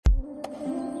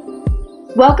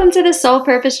Welcome to the Soul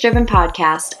Purpose Driven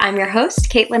Podcast. I'm your host,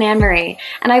 Caitlin Ann Marie,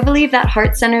 and I believe that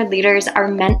heart-centered leaders are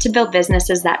meant to build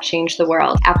businesses that change the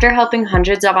world. After helping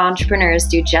hundreds of entrepreneurs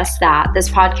do just that, this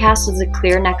podcast was a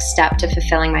clear next step to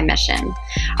fulfilling my mission.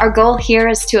 Our goal here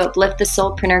is to uplift the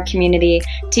soulpreneur community,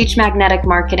 teach magnetic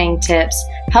marketing tips,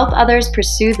 help others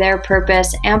pursue their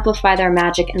purpose, amplify their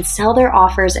magic, and sell their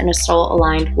offers in a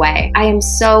soul-aligned way. I am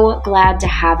so glad to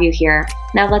have you here.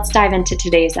 Now let's dive into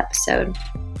today's episode.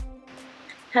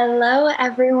 Hello,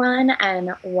 everyone,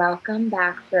 and welcome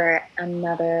back for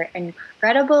another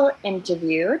incredible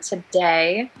interview.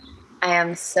 Today, I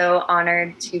am so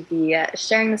honored to be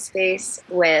sharing the space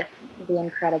with the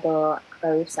incredible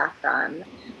Chloe Saffron,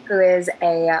 who is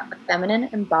a feminine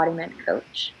embodiment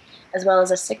coach, as well as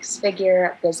a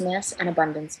six-figure business and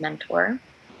abundance mentor.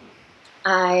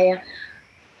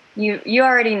 You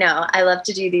already know, I love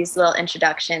to do these little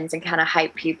introductions and kind of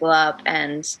hype people up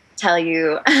and tell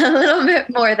you a little bit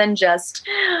more than just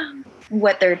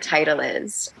what their title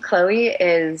is. Chloe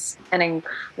is an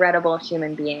incredible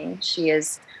human being. She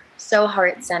is so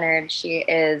heart-centered. She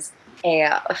is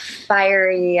a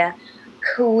fiery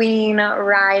queen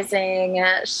rising.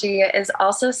 She is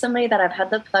also somebody that I've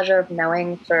had the pleasure of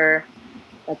knowing for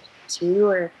like 2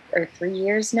 or 3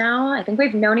 years now. I think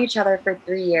we've known each other for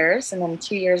 3 years. And then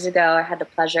 2 years ago, I had the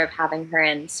pleasure of having her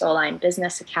in Soul Line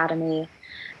Business Academy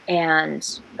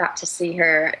and got to see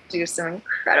her do some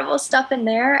incredible stuff in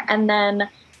there. And then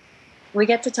we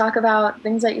get to talk about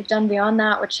things that you've done beyond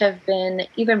that, which have been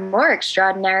even more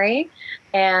extraordinary.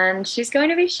 And she's going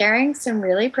to be sharing some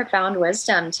really profound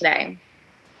wisdom today.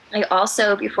 I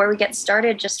also, before we get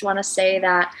started, just want to say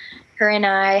that her and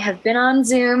I have been on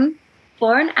Zoom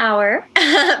for an hour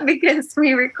because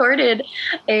we recorded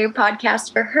a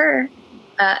podcast for her,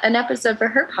 an episode for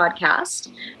her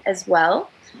podcast as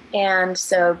well. And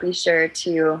so be sure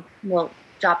to, we'll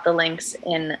drop the links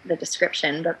in the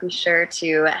description, but be sure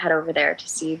to head over there to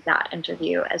see that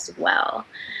interview as well.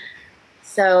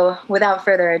 So without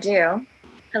further ado,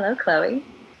 hello, Chloe.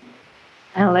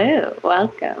 Hello,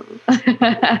 welcome.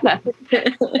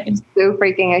 I'm so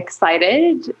freaking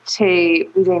excited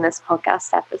to be doing this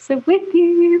podcast episode with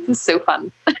you. This is so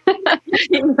fun.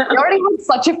 We already had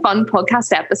such a fun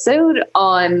podcast episode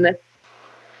on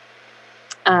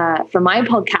for my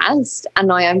podcast, and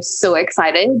now I'm so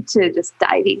excited to just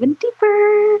dive even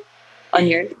deeper on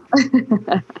yours.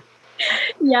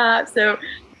 Yeah, so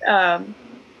I'm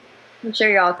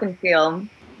sure y'all can feel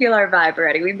our vibe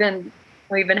already. We've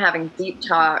been having deep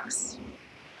talks,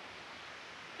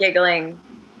 giggling,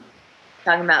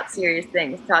 talking about serious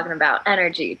things, talking about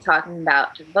energy, talking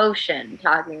about devotion,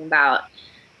 talking about,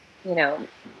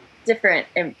 different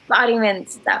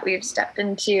embodiments that we've stepped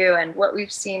into and what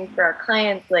we've seen for our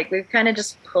clients. Like, we've kind of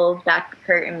just pulled back the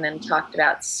curtain and talked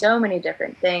about so many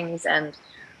different things. And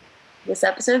this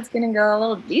episode's going to go a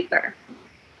little deeper.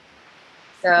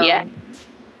 So yeah.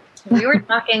 We were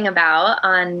talking about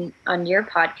on your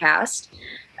podcast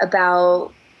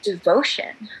about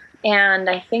devotion. And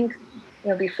I think,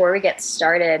 before we get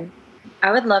started,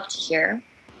 I would love to hear,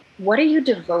 what are you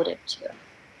devoted to?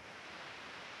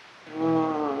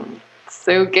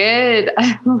 So good.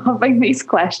 I'm loving these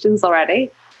questions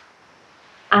already.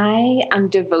 I am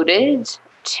devoted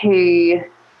to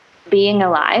being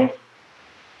alive,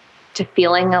 to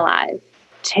feeling alive,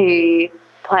 to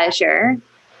pleasure.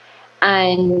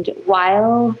 And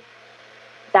while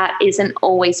that isn't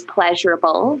always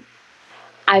pleasurable,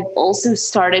 I've also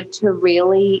started to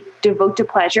really devote to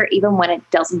pleasure even when it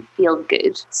doesn't feel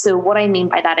good. So what I mean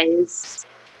by that is,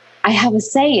 I have a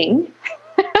saying.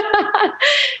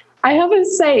 I have a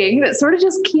saying that sort of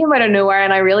just came out of nowhere,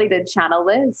 and I really did channel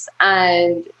this.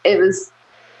 And it was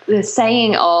the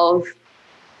saying of,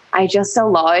 I just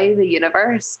allow the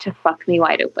universe to fuck me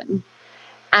wide open.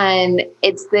 And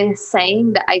it's this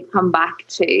saying that I come back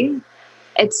to.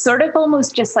 It's sort of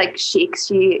almost just like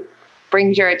shakes you,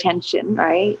 brings your attention,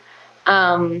 right?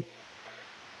 And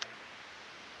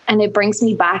it brings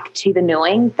me back to the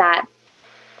knowing that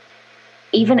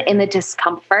even in the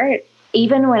discomfort,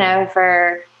 even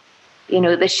whenever,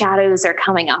 the shadows are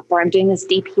coming up, or I'm doing this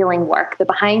deep healing work, the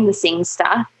behind the scenes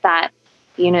stuff that,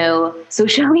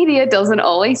 social media doesn't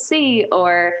always see,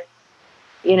 or,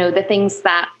 the things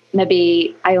that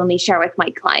maybe I only share with my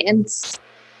clients,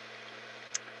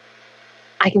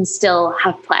 I can still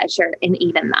have pleasure in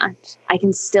even that. I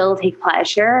can still take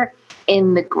pleasure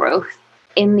in the growth,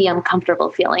 in the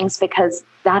uncomfortable feelings, because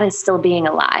that is still being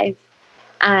alive.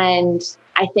 And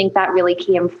I think that really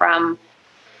came from,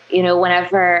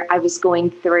 whenever I was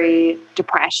going through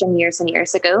depression years and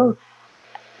years ago,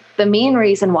 the main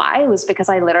reason why was because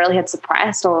I literally had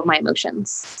suppressed all of my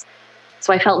emotions.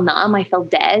 So I felt numb, I felt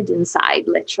dead inside,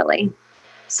 literally.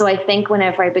 So I think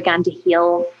whenever I began to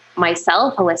heal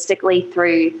myself holistically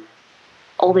through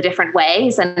all the different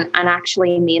ways and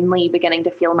actually mainly beginning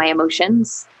to feel my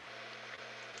emotions,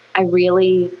 I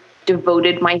really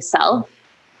devoted myself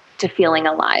to feeling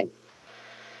alive,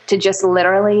 to just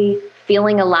literally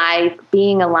feeling alive,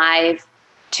 being alive,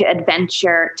 to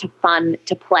adventure, to fun,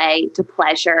 to play, to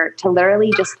pleasure, to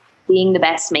literally just being the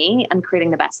best me and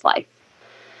creating the best life.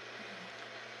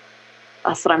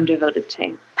 That's what I'm devoted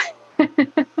to.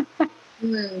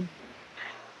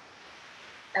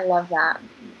 I love that.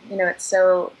 It's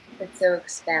so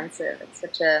expansive. It's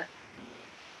such a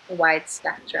wide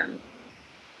spectrum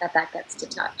that gets to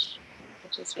touch,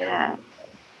 which is really beautiful.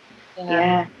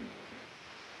 Yeah.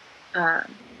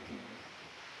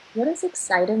 What is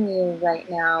exciting you right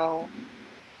now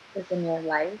within your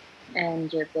life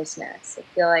and your business? I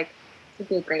feel like it would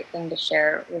be a great thing to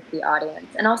share with the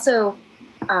audience. And also,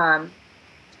 I'm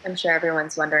sure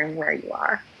everyone's wondering where you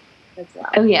are as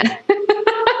well. Oh, yeah.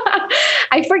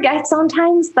 I forget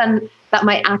sometimes that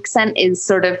my accent is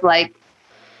sort of like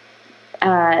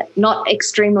not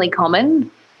extremely common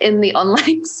in the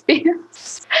online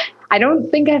space. I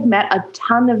don't think I've met a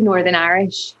ton of Northern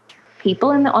Irish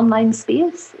people in the online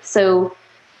space. So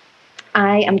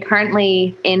I am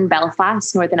currently in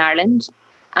Belfast, Northern Ireland.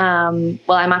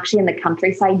 Well, I'm actually in the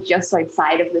countryside just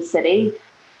outside of the city,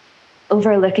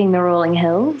 overlooking the rolling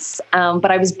hills.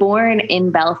 But I was born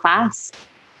in Belfast,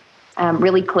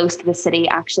 really close to the city.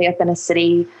 Actually, I've been a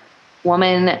city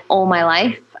woman all my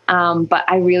life. But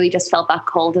I really just felt that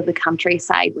call to the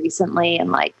countryside recently,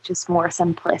 and like just more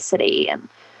simplicity and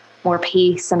more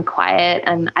peace and quiet.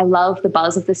 And I love the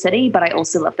buzz of the city, but I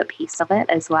also love the peace of it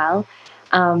as well.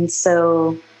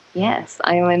 So yes,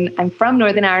 I'm from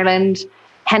Northern Ireland,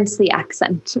 hence the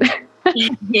accent.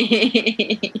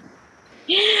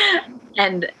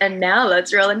 And now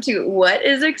let's roll into what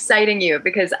is exciting you,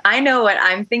 because I know what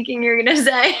I'm thinking you're going to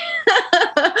say,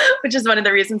 which is one of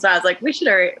the reasons why I was like, we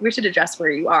should address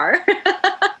where you are.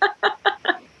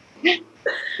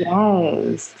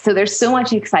 Yes. So there's so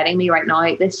much exciting me right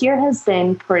now. This year has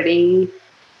been pretty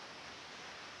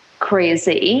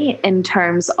crazy in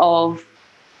terms of,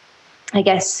 I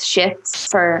guess, shifts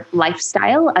for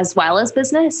lifestyle as well as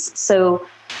business. So,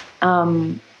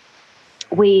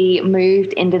 we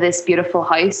moved into this beautiful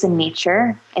house in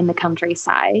nature in the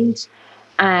countryside.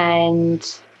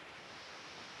 And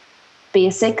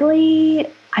basically,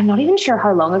 I'm not even sure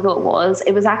how long ago it was.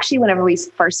 It was actually whenever we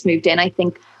first moved in, I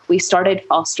think we started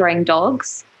fostering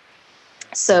dogs.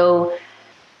 So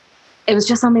it was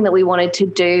just something that we wanted to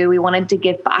do. We wanted to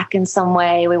give back in some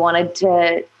way. We wanted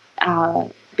to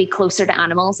be closer to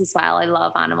animals as well. I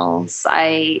love animals.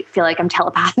 I feel like I'm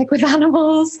telepathic with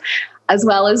animals, as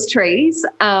well as trees.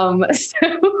 So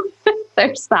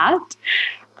there's that.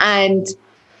 And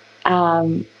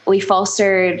we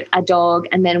fostered a dog,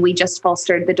 and then we just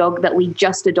fostered the dog that we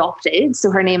just adopted.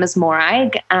 So her name is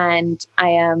Morag, and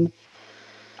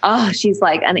she's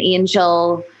like an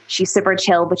angel. She's super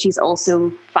chill, but she's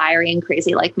also fiery and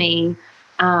crazy like me.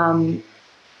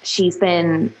 She's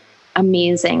been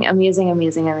amazing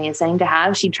to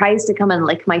have. She tries to come and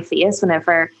lick my face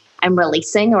whenever I'm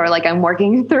releasing or like I'm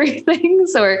working through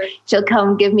things, or she'll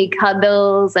come give me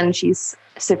cuddles, and she's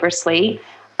super sweet.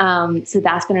 So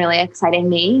that's been really exciting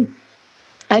me.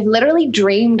 I've literally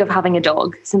dreamed of having a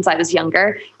dog since I was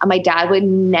younger, and my dad would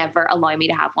never allow me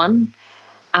to have one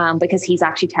because he's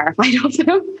actually terrified of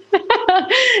them.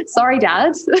 Sorry,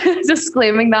 Dad, just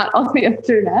claiming that on the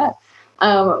internet.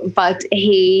 But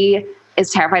he is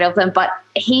terrified of them. But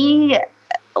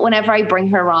whenever I bring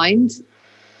her around,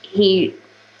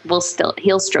 he'll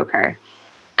stroke her.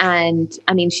 And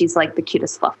I mean, she's like the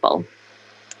cutest fluff ball.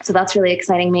 So that's really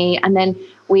exciting me. And then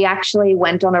we actually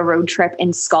went on a road trip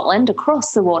in Scotland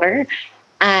across the water.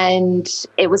 And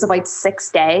it was about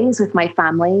 6 days with my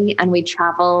family. And we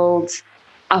traveled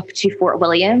up to Fort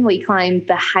William. We climbed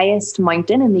the highest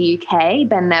mountain in the UK,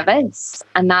 Ben Nevis.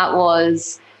 And that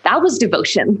was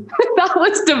devotion. That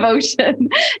was devotion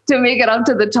to make it up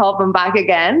to the top and back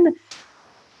again.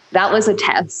 That was a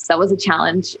test. That was a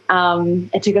challenge.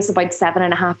 It took us about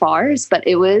 7.5 hours, but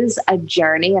it was a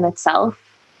journey in itself.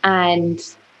 And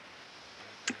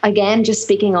again, just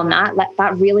speaking on that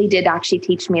really did actually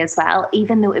teach me as well,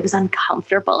 even though it was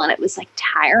uncomfortable and it was like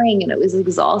tiring and it was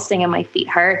exhausting and my feet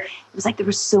hurt. It was like there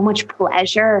was so much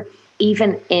pleasure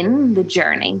even in the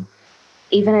journey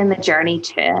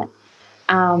to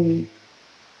it.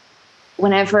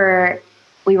 Whenever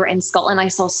we were in Scotland, I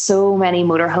saw so many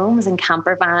motorhomes and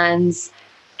camper vans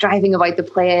driving about the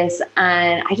place.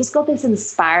 And I just got this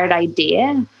inspired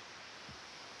idea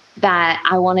that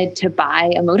I wanted to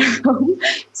buy a motorhome.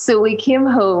 So we came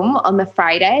home on the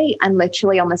Friday, and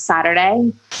literally on the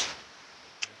Saturday,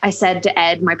 I said to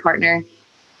Ed, my partner,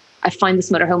 I found this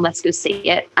motorhome, let's go see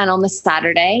it. And on the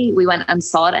Saturday, we went and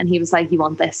saw it, and he was like, you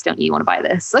want this, don't you? You want to buy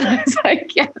this? And I was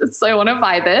like, yes, I want to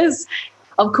buy this.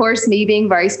 Of course, me being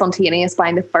very spontaneous,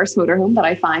 buying the first motorhome that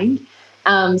I find.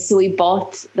 So we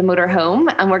bought the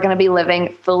motorhome, and we're going to be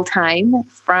living full time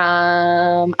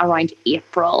from around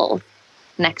April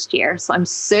next year. So I'm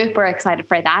super excited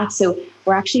for that. So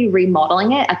we're actually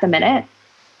remodeling it at the minute,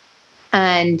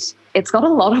 and it's got a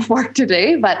lot of work to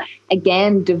do. But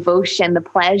again, devotion, the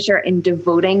pleasure in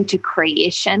devoting to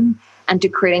creation and to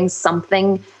creating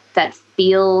something that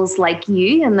feels like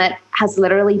you and that has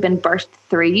literally been birthed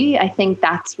through you. I think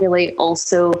that's really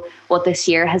also what this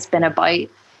year has been about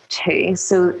too.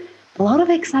 So a lot of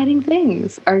exciting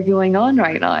things are going on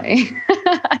right now.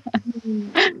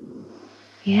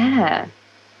 Yeah.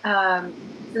 So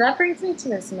that brings me to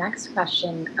this next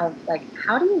question of like,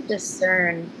 how do you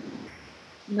discern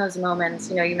in those moments?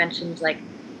 You know, you mentioned like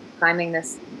climbing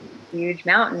this huge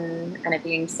mountain and it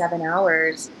being 7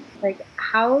 hours. Like,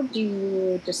 how do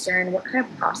you discern, what kind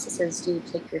of processes do you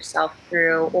take yourself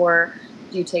through, or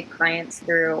do you take clients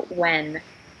through when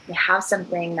they have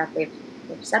something that they've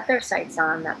set their sights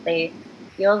on, that they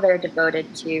feel they're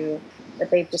devoted to,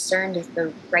 that they've discerned is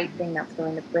the right thing that's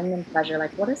going to bring them pleasure?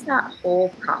 Like, what does that whole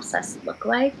process look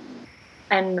like?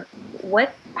 And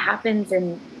what happens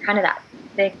in kind of that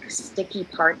thick, sticky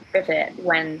part of it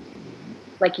when,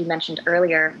 like you mentioned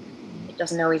earlier, it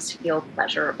doesn't always feel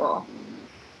pleasurable?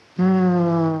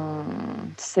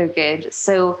 So good.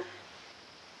 So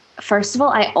first of all,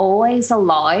 I always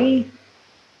allow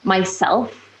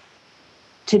myself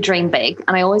to dream big,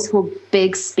 and I always hold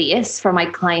big space for my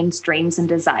clients' dreams and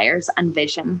desires and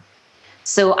vision.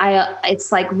 So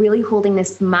it's like really holding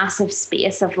this massive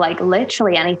space of like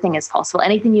literally anything is possible.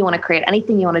 Anything you want to create,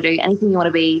 anything you want to do, anything you want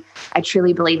to be, I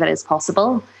truly believe it is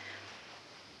possible.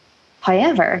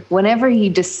 However, whenever you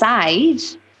decide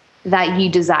that you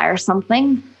desire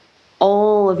something,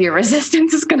 all of your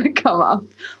resistance is going to come up,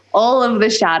 all of the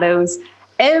shadows,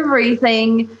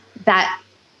 everything that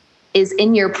is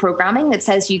in your programming that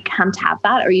says you can't have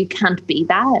that or you can't be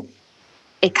that,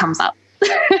 it comes up.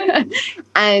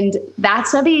 And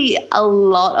that's maybe a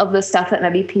lot of the stuff that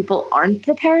maybe people aren't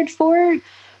prepared for,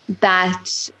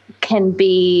 that can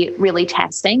be really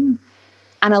testing.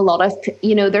 And a lot of,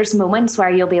 there's moments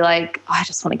where you'll be like, oh, I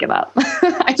just want to give up.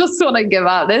 I just want to give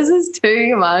up. This is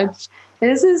too much.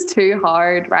 This is too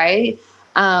hard, right?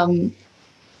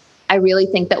 I really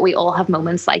think that we all have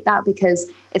moments like that, because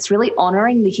it's really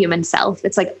honoring the human self.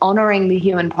 It's like honoring the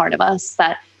human part of us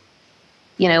that,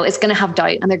 is going to have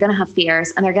doubt, and they're going to have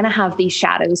fears, and they're going to have these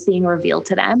shadows being revealed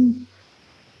to them.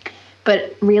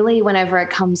 But really, whenever it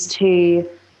comes to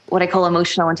what I call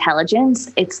emotional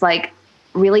intelligence, it's like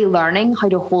really learning how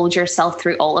to hold yourself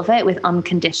through all of it with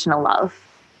unconditional love.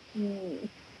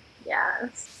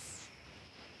 Yes.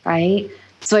 Right?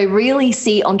 So I really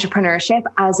see entrepreneurship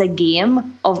as a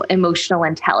game of emotional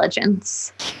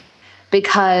intelligence,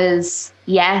 because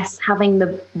yes, having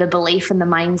the belief and the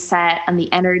mindset and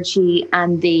the energy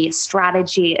and the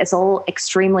strategy is all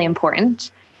extremely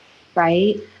important,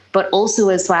 right? But also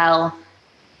as well,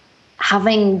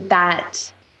 having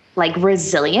that like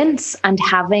resilience and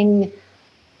having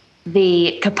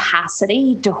the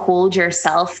capacity to hold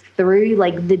yourself through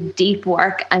like the deep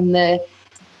work and the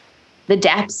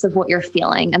depths of what you're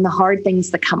feeling and the hard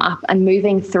things that come up, and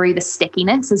moving through the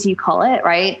stickiness, as you call it,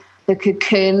 right? The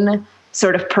cocoon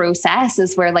sort of process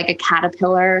is where like a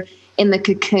caterpillar in the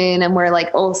cocoon, and we're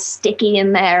like all sticky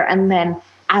in there. And then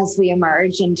as we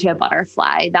emerge into a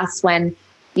butterfly, that's when,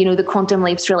 the quantum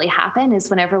leaps really happen, is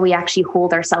whenever we actually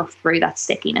hold ourselves through that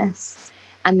stickiness.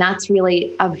 And that's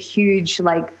really a huge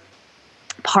like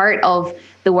part of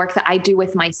the work that I do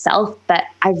with myself, that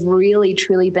I've really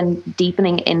truly been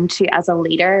deepening into as a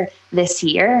leader this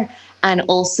year, and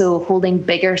also holding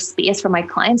bigger space for my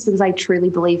clients, because I truly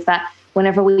believe that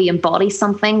whenever we embody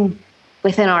something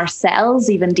within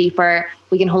ourselves even deeper,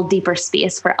 we can hold deeper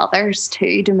space for others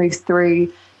too, to move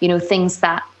through, things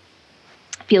that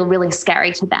feel really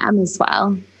scary to them as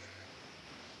well.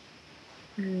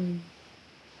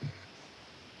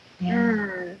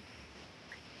 Yeah.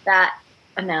 That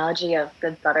analogy of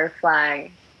the butterfly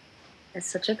is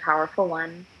such a powerful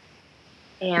one.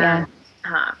 And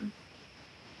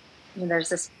there's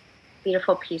this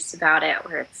beautiful piece about it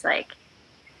where it's like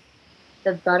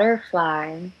the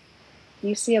butterfly,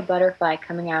 you see a butterfly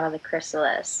coming out of the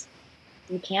chrysalis,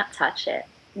 you can't touch it.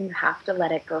 You have to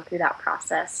let it go through that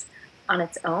process on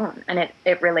its own. And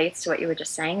it relates to what you were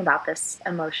just saying about this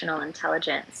emotional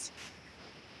intelligence,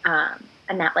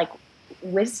 and that like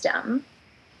wisdom,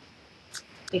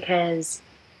 because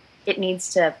it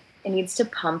needs to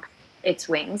pump its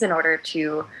wings in order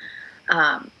to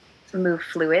move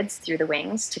fluids through the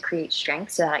wings to create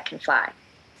strength so that it can fly.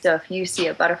 So if you see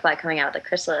a butterfly coming out of the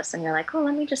chrysalis and you're like, oh,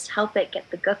 let me just help it get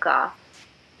the gook off,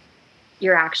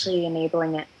 you're actually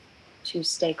enabling it to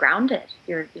stay grounded.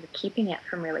 You're keeping it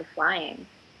from really flying.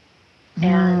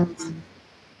 And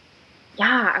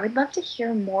yeah, I would love to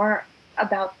hear more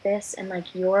about this and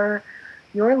like your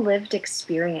lived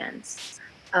experience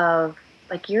of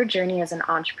like your journey as an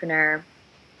entrepreneur.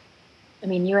 I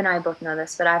mean, you and I both know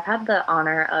this, but I've had the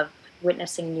honor of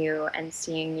witnessing you and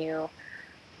seeing you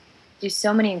do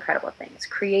so many incredible things,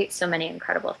 create so many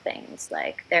incredible things.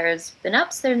 Like there's been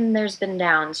ups and there's been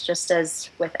downs, just as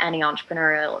with any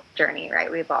entrepreneurial journey,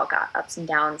 right? We've all got ups and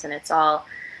downs, and it's all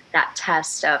that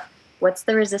test of what's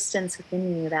the resistance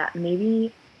within you that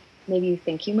maybe you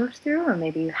think you moved through, or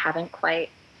maybe you haven't quite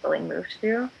fully moved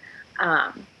through.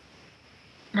 And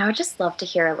I would just love to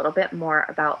hear a little bit more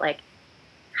about like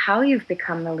how you've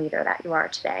become the leader that you are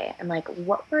today, and like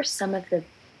what were some of the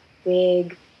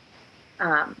big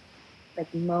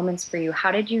like moments for you?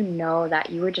 How did you know that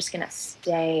you were just going to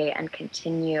stay and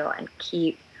continue and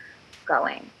keep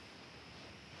going?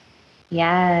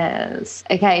 Yes.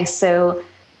 Okay. So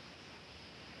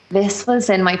this was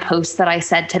in my post that I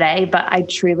said today, but I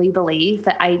truly believe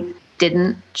that I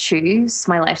didn't choose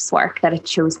my life's work, that it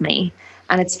chose me.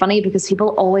 And it's funny because people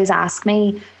always ask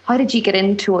me, how did you get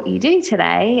into what you do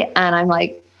today? And I'm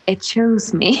like, it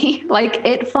chose me. Like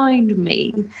it found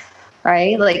me,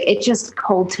 right? Like it just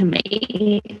called to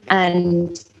me.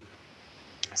 And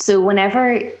so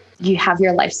whenever you have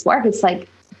your life's work, it's like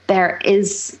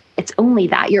it's only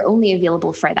that. You're only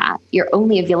available for that. You're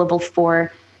only available for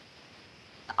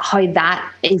how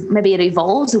that is. Maybe it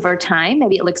evolves over time.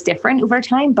 Maybe it looks different over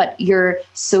time, but you're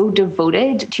so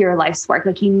devoted to your life's work.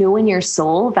 Like, you know, in your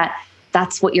soul that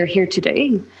that's what you're here to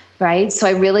do. Right. So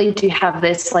I really do have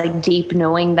this like deep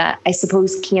knowing that I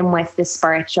suppose came with the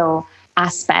spiritual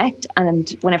aspect. And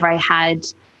whenever I had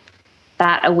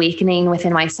that awakening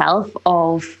within myself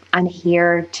of I'm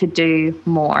here to do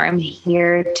more, I'm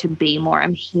here to be more,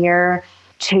 I'm here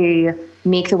to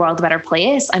make the world a better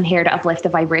place, I'm here to uplift the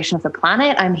vibration of the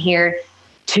planet, I'm here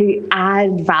to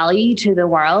add value to the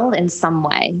world in some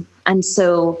way. And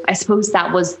so I suppose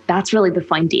that's really the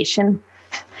foundation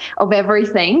of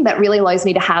everything that really allows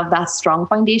me to have that strong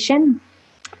foundation.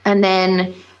 And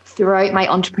then throughout my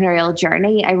entrepreneurial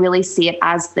journey, I really see it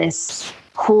as this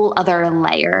whole other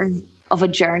layer of a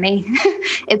journey.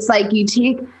 It's like you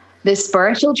take the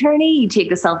spiritual journey, you take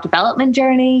the self-development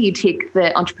journey, you take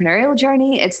the entrepreneurial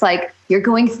journey. It's like you're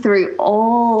going through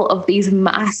all of these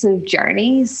massive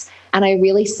journeys. And I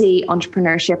really see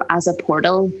entrepreneurship as a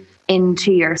portal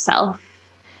into yourself.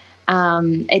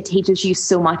 It teaches you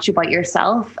so much about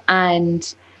yourself.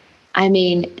 And I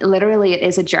mean, literally it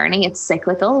is a journey. It's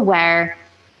cyclical where,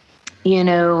 you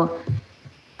know,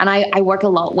 and I work a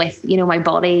lot with, you know, my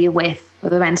body, with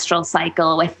the menstrual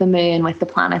cycle, with the moon, with the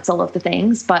planets, all of the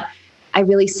things. But I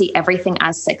really see everything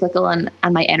as cyclical, and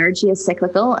my energy is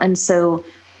cyclical. And so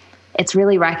it's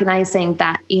really recognizing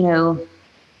that, you know,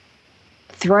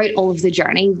 throughout all of the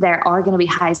journey, there are going to be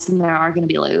highs and there are going to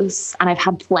be lows. And I've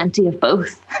had plenty of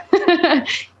both,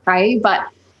 right? But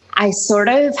I sort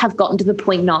of have gotten to the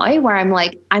point now where I'm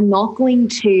like, I'm not going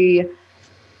to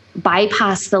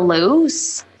bypass the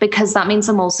lows, because that means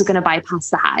I'm also going to bypass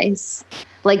the highs.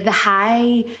 Like the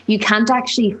high, you can't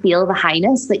actually feel the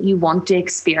highness that you want to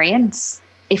experience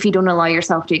if you don't allow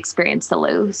yourself to experience the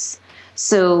lows.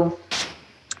 So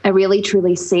I really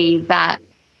truly see that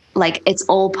like it's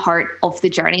all part of the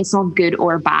journey. It's not good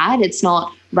or bad. It's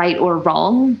not right or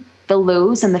wrong. The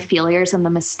lows and the failures and the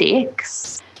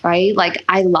mistakes, right? Like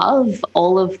I love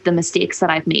all of the mistakes that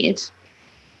I've made.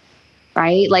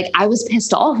 Right? Like I was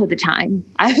pissed off at the time.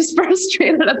 I was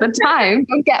frustrated at the time.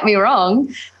 Don't get me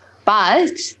wrong.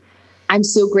 But I'm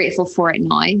so grateful for it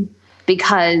now,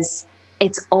 because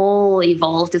it's all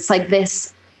evolved. It's like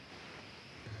this,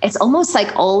 it's almost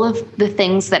like all of the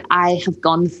things that I have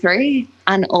gone through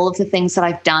and all of the things that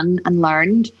I've done and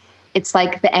learned, it's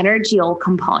like the energy all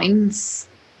compounds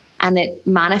and it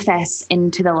manifests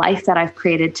into the life that I've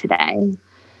created today.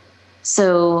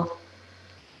 So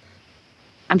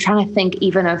I'm trying to think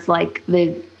even of like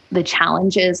the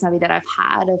challenges maybe that I've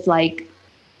had of like,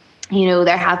 you know,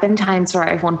 there have been times where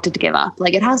I've wanted to give up.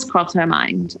 Like it has crossed my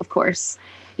mind, of course.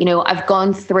 You know, I've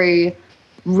gone through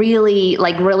really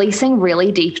like releasing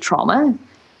really deep trauma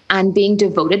and being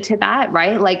devoted to that,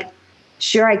 right? Like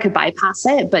sure, I could bypass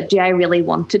it, but do I really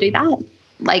want to do that?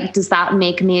 Like, does that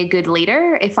make me a good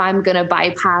leader if I'm going to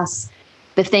bypass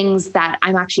the things that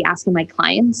I'm actually asking my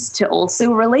clients to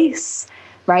also release,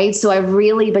 right? So I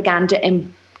really began to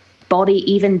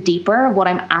embody even deeper what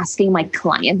I'm asking my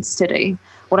clients to do,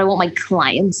 what I want my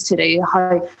clients to do,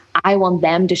 how I want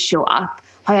them to show up,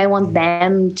 how I want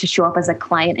them to show up as a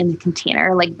client in the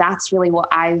container. Like, that's really what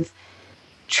I've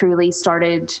truly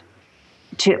started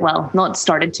to, well, not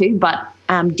started to, but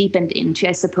deepened into,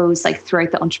 I suppose, like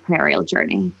throughout the entrepreneurial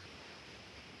journey.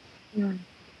 I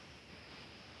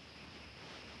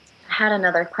had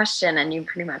another question and you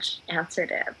pretty much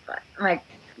answered it, but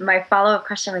my follow-up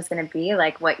question was going to be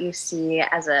like what you see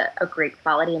as a great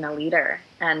quality in a leader.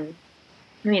 And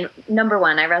I mean, number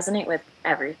one, I resonate with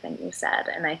everything you said.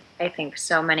 And I think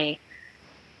so many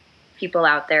people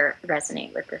out there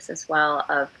resonate with this as well,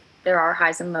 of there are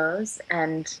highs and lows.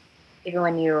 And even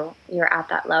when you're at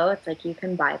that low, it's like you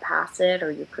can bypass it or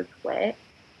you could quit.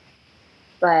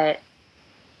 But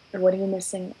what are you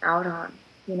missing out on?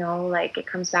 You know, like it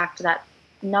comes back to that,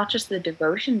 not just the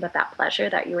devotion, but that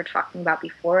pleasure that you were talking about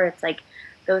before. It's like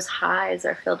those highs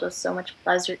are filled with so much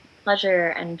pleasure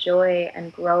and joy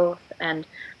and growth, and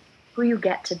who you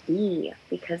get to be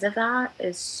because of that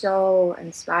is so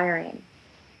inspiring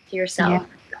to yourself,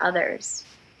 to others.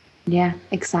 Yeah,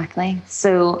 exactly.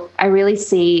 So I really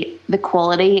see the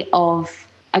quality of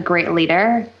a great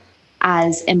leader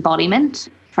as embodiment,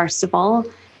 first of all.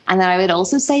 And then I would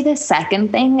also say the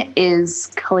second thing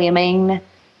is claiming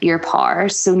your power.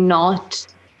 So not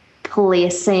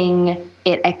placing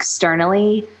it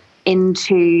externally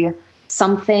into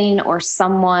something or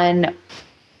someone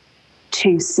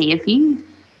to save you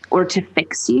or to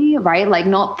fix you, right? Like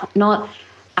not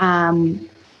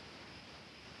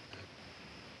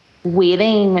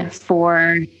waiting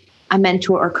for a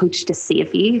mentor or coach to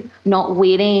save you, not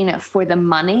waiting for the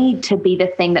money to be the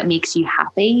thing that makes you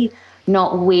happy,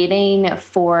 not waiting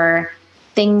for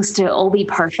things to all be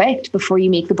perfect before you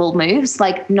make the bold moves,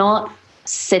 like not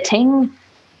sitting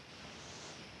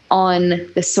on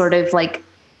the sort of like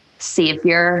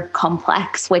savior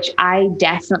complex, which I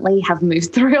definitely have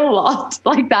moved through a lot.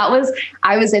 Like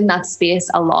I was in that space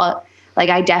a lot. Like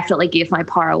I definitely gave my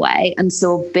power away. And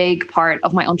so a big part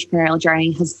of my entrepreneurial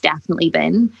journey has definitely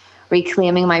been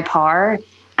reclaiming my power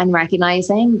and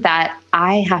recognizing that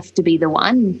I have to be the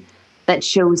one that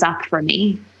shows up for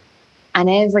me. And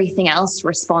everything else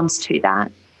responds to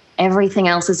that. Everything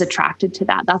else is attracted to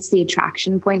that. That's the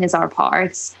attraction point, is our power.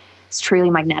 It's truly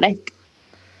magnetic.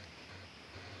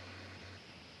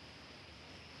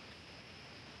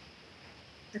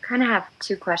 I kind of have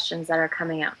two questions that are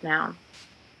coming up now.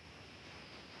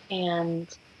 And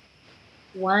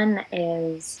one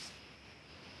is,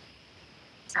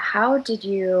 how did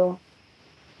you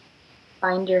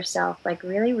find yourself like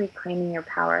really reclaiming your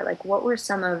power? Like what were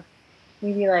some of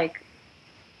maybe like,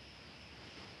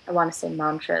 I want to say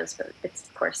mantras, but it's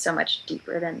of course so much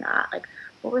deeper than that. Like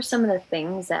what were some of the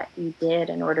things that you did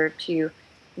in order to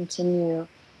continue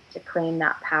to claim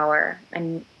that power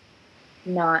and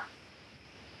not,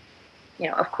 you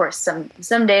know, of course,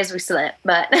 some days we slip,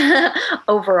 but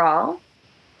overall,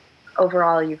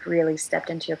 you've really stepped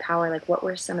into your power. Like, what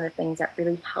were some of the things that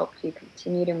really helped you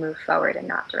continue to move forward in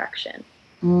that direction?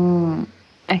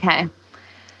 Okay.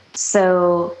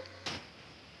 So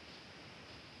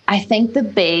I think the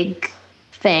big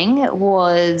thing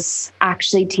was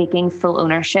actually taking full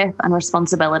ownership and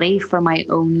responsibility for my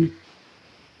own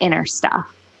inner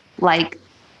stuff, like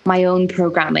my own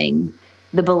programming,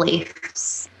 the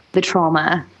beliefs, the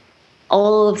trauma,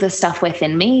 all of the stuff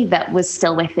within me that was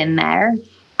still within there.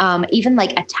 Even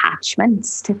like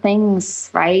attachments to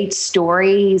things, right?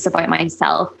 Stories about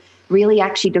myself, really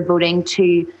actually devoting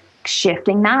to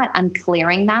shifting that and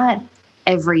clearing that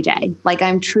every day. Like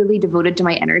I'm truly devoted to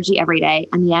my energy every day.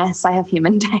 And yes, I have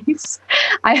human days.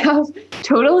 I have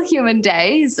total human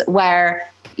days where,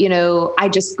 you know, I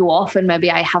just go off and maybe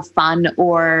I have fun,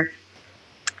 or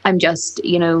I'm just,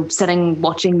 you know, sitting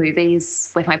watching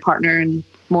movies with my partner and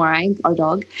Morang, our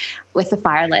dog, with the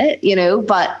fire lit, you know.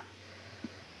 But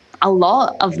a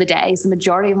lot of the days, the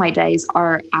majority of my days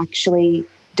are actually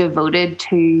devoted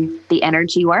to the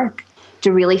energy work,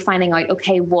 to really finding out,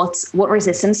 okay, what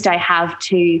resistance do I have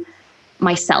to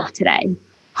myself today?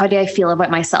 How do I feel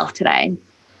about myself today?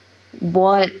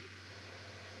 What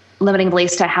limiting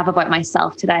beliefs do I have about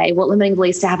myself today? What limiting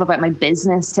beliefs do I have about my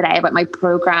business today, about my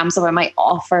programs, about my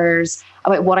offers,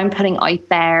 about what I'm putting out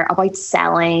there, about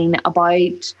selling,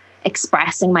 about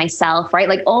expressing myself, right?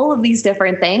 Like all of these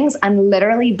different things, and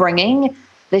literally bringing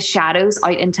the shadows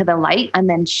out into the light and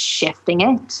then shifting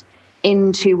it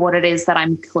into what it is that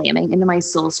I'm claiming, into my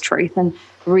soul's truth, and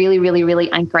really, really,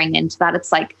 really anchoring into that.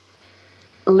 It's like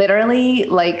literally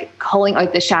like calling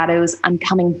out the shadows and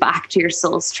coming back to your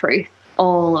soul's truth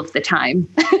all of the time.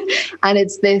 And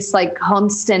it's this like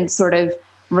constant sort of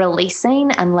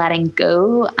releasing and letting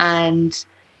go, and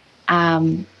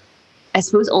I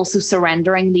suppose also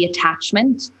surrendering the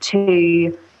attachment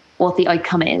to what the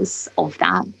outcome is of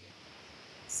that.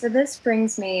 So this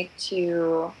brings me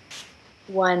to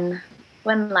one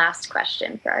last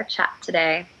question for our chat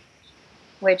today,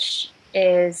 which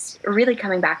is really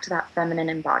coming back to that feminine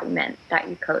embodiment that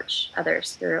you coach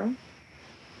others through.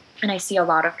 And I see a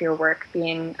lot of your work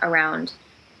being around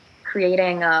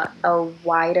creating a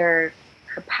wider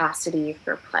capacity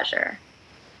for pleasure.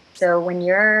 So when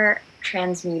you're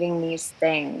transmuting these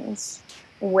things,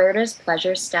 where does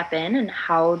pleasure step in, and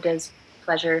how does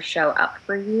pleasure show up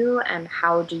for you, and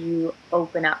how do you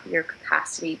open up your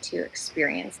capacity to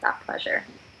experience that pleasure?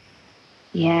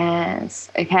 Yes.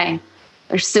 Okay.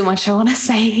 There's so much I want to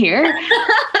say here.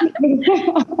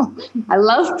 I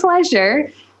love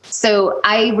pleasure. So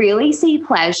I really see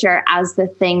pleasure as the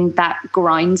thing that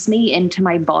grounds me into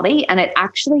my body, and it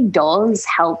actually does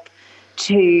help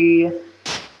to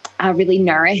really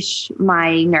nourish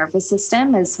my nervous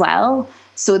system as well.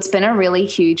 So it's been a really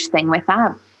huge thing with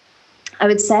that. I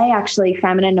would say actually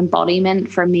feminine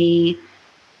embodiment for me,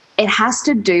 it has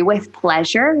to do with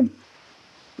pleasure,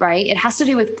 right? It has to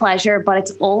do with pleasure, but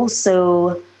it's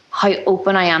also how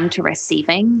open I am to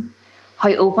receiving, how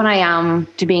open I am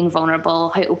to being vulnerable,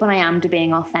 how open I am to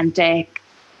being authentic,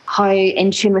 how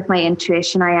in tune with my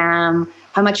intuition I am,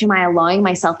 how much am I allowing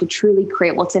myself to truly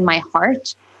create what's in my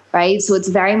heart, right? So it's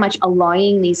very much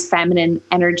allowing these feminine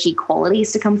energy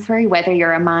qualities to come through, whether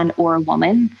you're a man or a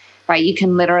woman, right? You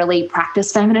can literally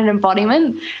practice feminine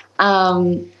embodiment.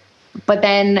 But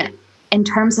then in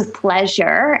terms of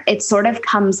pleasure, it sort of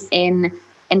comes in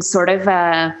sort of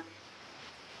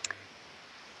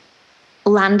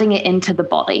landing it into the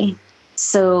body.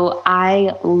 So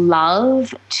I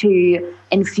love to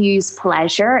infuse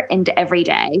pleasure into every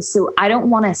day. So I don't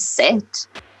want to sit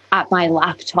at my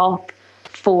laptop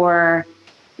for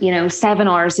 7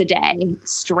 hours a day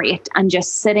straight and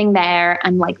just sitting there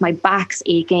and like my back's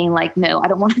aching. Like, no, I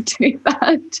don't want to do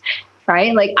that.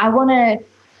 Right? Like I want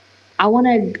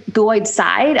to go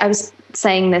outside. I was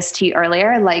saying this to you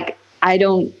earlier, like I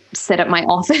don't sit at my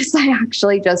office. I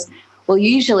actually will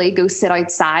usually go sit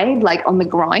outside, like on the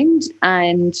ground,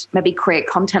 and maybe create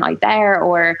content out there,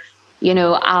 or,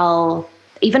 I'll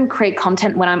even create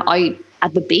content when I'm out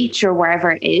at the beach or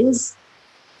wherever it is.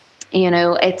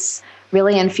 It's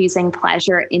really infusing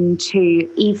pleasure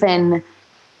into even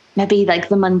maybe like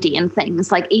the mundane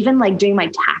things, like even like doing my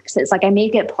taxes. Like I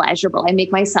make it pleasurable. I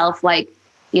make myself like,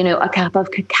 a cup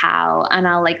of cacao, and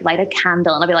I'll like light a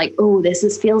candle and I'll be like, oh,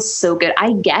 feels so good.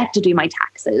 I get to do my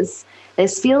taxes.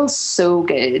 This feels so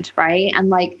good. Right. And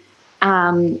like,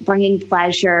 bringing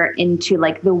pleasure into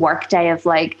like the workday of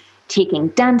like taking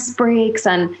dance breaks.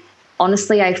 And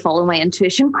honestly, I follow my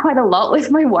intuition quite a lot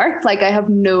with my work. Like I have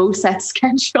no set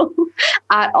schedule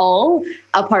at all,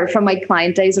 apart from my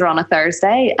client days are on a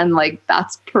Thursday. And like,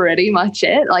 that's pretty much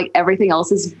it. Like everything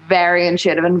else is very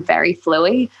intuitive and very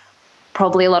flowy.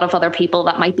 Probably a lot of other people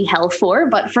that might be hell for,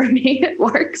 but for me, it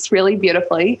works really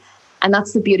beautifully. And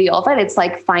that's the beauty of it. It's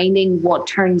like finding what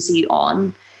turns you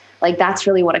on. Like that's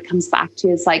really what it comes back to,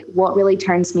 is like what really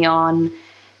turns me on,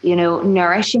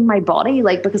 nourishing my body,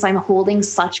 like because I'm holding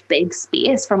such big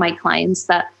space for my clients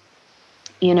that,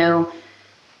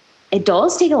 it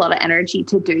does take a lot of energy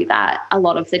to do that a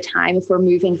lot of the time if we're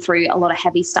moving through a lot of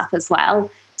heavy stuff as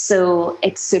well. So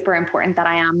it's super important that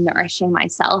I am nourishing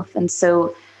myself. And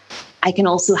so I can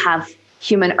also have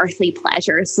human earthly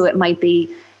pleasure. So it might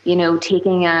be,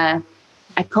 taking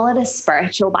I call it a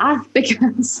spiritual bath,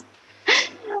 because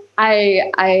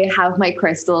I have my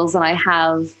crystals and I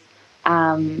have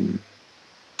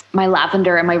my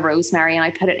lavender and my rosemary, and I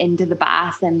put it into the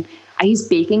bath, and I use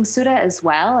baking soda as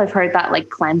well. I've heard that like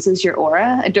cleanses your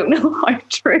aura. I don't know how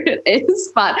true it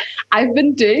is, but I've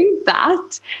been doing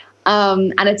that.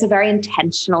 And it's a very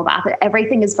intentional bath.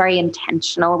 Everything is very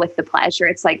intentional with the pleasure.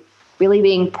 It's like really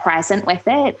being present with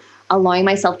it, allowing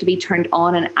myself to be turned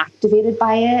on and activated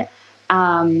by it.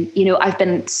 I've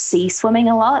been sea swimming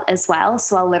a lot as well.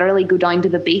 So I'll literally go down to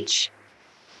the beach.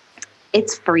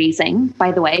 It's freezing,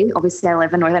 by the way. Obviously, I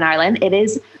live in Northern Ireland. It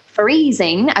is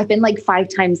freezing. I've been like 5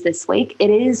 times this week. It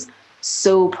is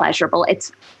so pleasurable.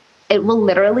 It will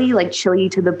literally like chill you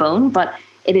to the bone, but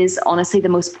it is honestly the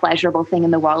most pleasurable thing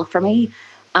in the world for me.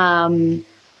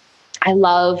 I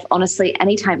love, honestly,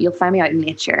 anytime you'll find me out in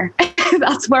nature.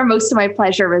 That's where most of my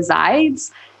pleasure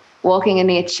resides. walking in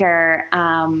nature,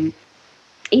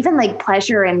 even like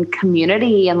pleasure in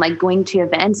community and like going to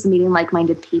events, meeting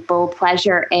like-minded people,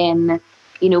 pleasure in,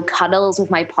 you know, cuddles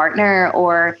with my partner,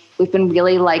 or we've been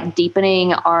really like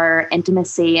deepening our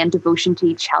intimacy and devotion to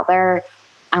each other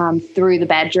through the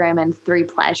bedroom and through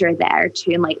pleasure there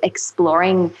too, and like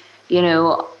exploring, you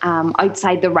know,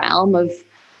 outside the realm of,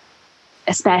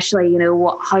 especially, you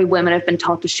know, how women have been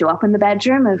taught to show up in the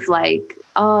bedroom, of like,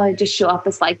 oh, just show up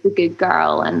as like the good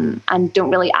girl and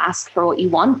don't really ask for what you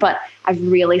want. But I've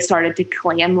really started to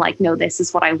claim like, no, this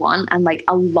is what I want, and like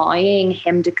allowing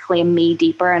him to claim me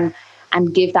deeper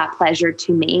and give that pleasure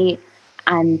to me,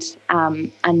 and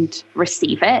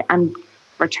receive it and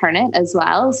return it as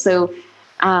well. So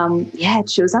it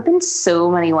shows up in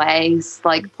so many ways.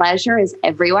 Like pleasure is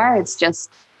everywhere. It's just,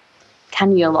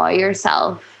 can you allow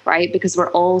yourself, right? Because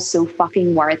we're all so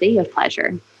fucking worthy of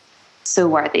pleasure. So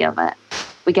worthy of it.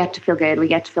 We get to feel good. We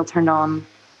get to feel turned on.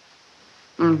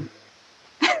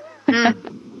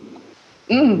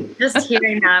 Just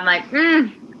hearing that, I'm like,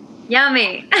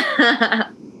 yummy.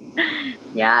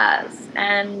 Yes.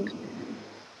 And,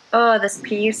 this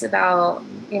piece about,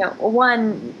 you know,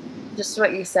 one, just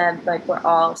what you said, like, we're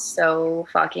all so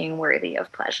fucking worthy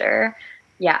of pleasure.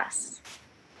 Yes.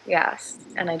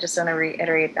 And I just want to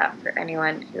reiterate that for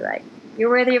anyone who, like, you're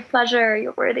worthy of pleasure.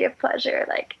 You're worthy of pleasure.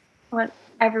 Like, I want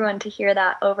everyone to hear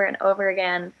that over and over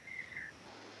again.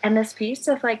 And this piece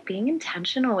of like being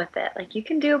intentional with it. Like, you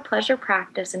can do a pleasure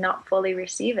practice and not fully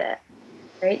receive it,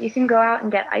 right? You can go out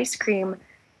and get ice cream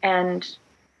and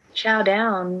chow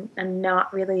down and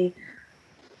not really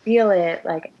feel it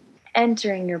like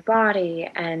entering your body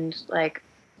and like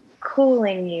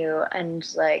cooling you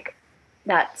and like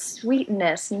that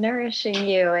sweetness nourishing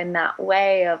you in that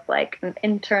way of like an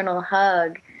internal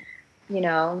hug, you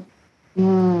know.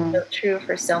 So true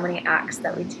for so many acts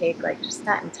that we take, like just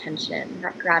that intention,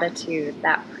 that gratitude,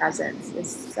 that presence is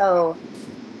so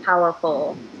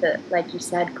powerful to, like you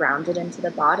said, ground it into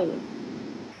the body.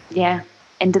 Yeah,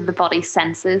 into the body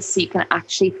senses, so you can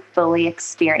actually fully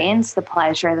experience the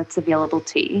pleasure that's available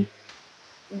to you.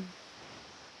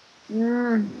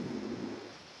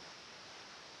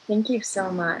 Thank you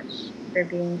so much for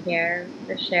being here,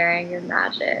 for sharing your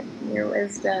magic, your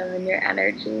wisdom, and your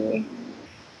energy.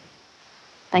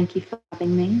 Thank you for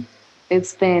having me.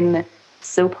 It's been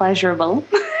so pleasurable.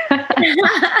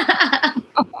 Yes.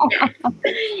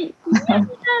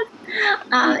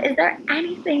 Is there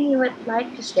anything you would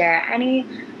like to share? Any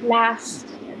last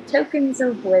tokens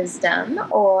of wisdom,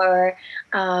 or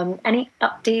any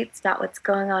updates about what's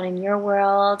going on in your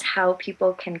world, how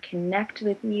people can connect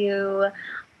with you,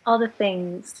 all the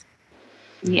things?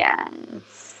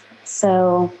 Yes.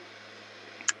 So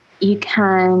you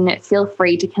can feel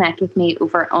free to connect with me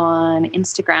over on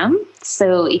Instagram.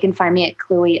 So you can find me at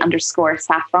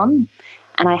Chloe_Saffron.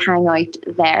 And I hang out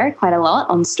there quite a lot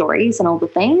on stories and all the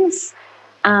things.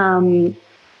 You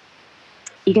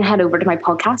can head over to my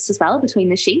podcast as well, Between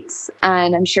the Sheets.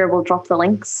 And I'm sure we'll drop the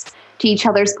links to each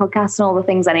other's podcasts and all the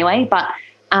things anyway. But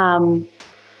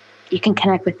you can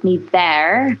connect with me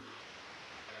there.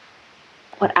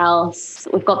 What else?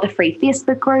 We've got the free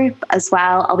Facebook group as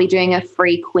well. I'll be doing a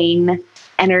free Queen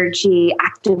energy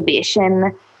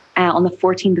activation on the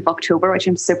 14th of October, which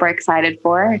I'm super excited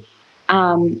for.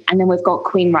 And then we've got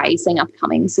Queen Rising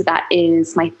upcoming. So that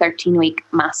is my 13-week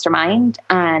mastermind.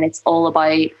 And it's all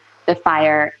about the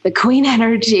fire, the Queen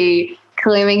energy,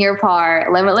 claiming your power,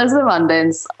 limitless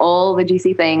abundance, all the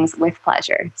juicy things with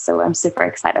pleasure. So I'm super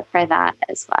excited for that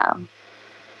as well.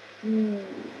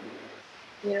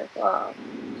 Beautiful.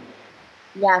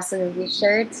 Yeah, so be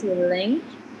sure to link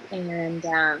and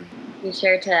be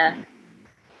sure to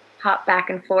hop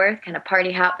back and forth, kind of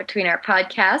party hop between our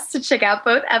podcasts to check out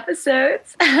both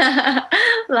episodes.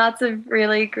 Lots of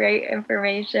really great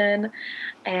information.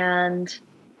 And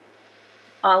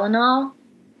all in all,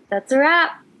 that's a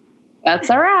wrap. That's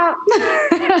a wrap.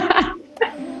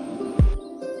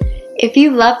 If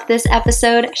you loved this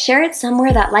episode, share it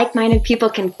somewhere that like-minded people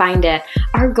can find it.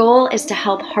 Our goal is to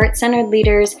help heart-centered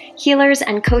leaders, healers,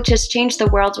 and coaches change the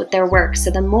world with their work. So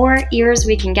the more ears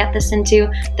we can get this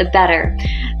into, the better.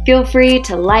 Feel free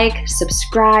to like,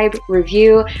 subscribe,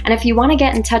 review, and if you want to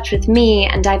get in touch with me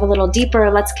and dive a little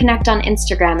deeper, let's connect on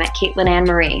Instagram at Caitlin Ann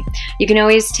Marie. You can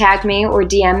always tag me or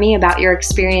DM me about your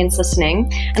experience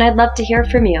listening, and I'd love to hear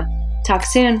from you. Talk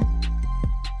soon.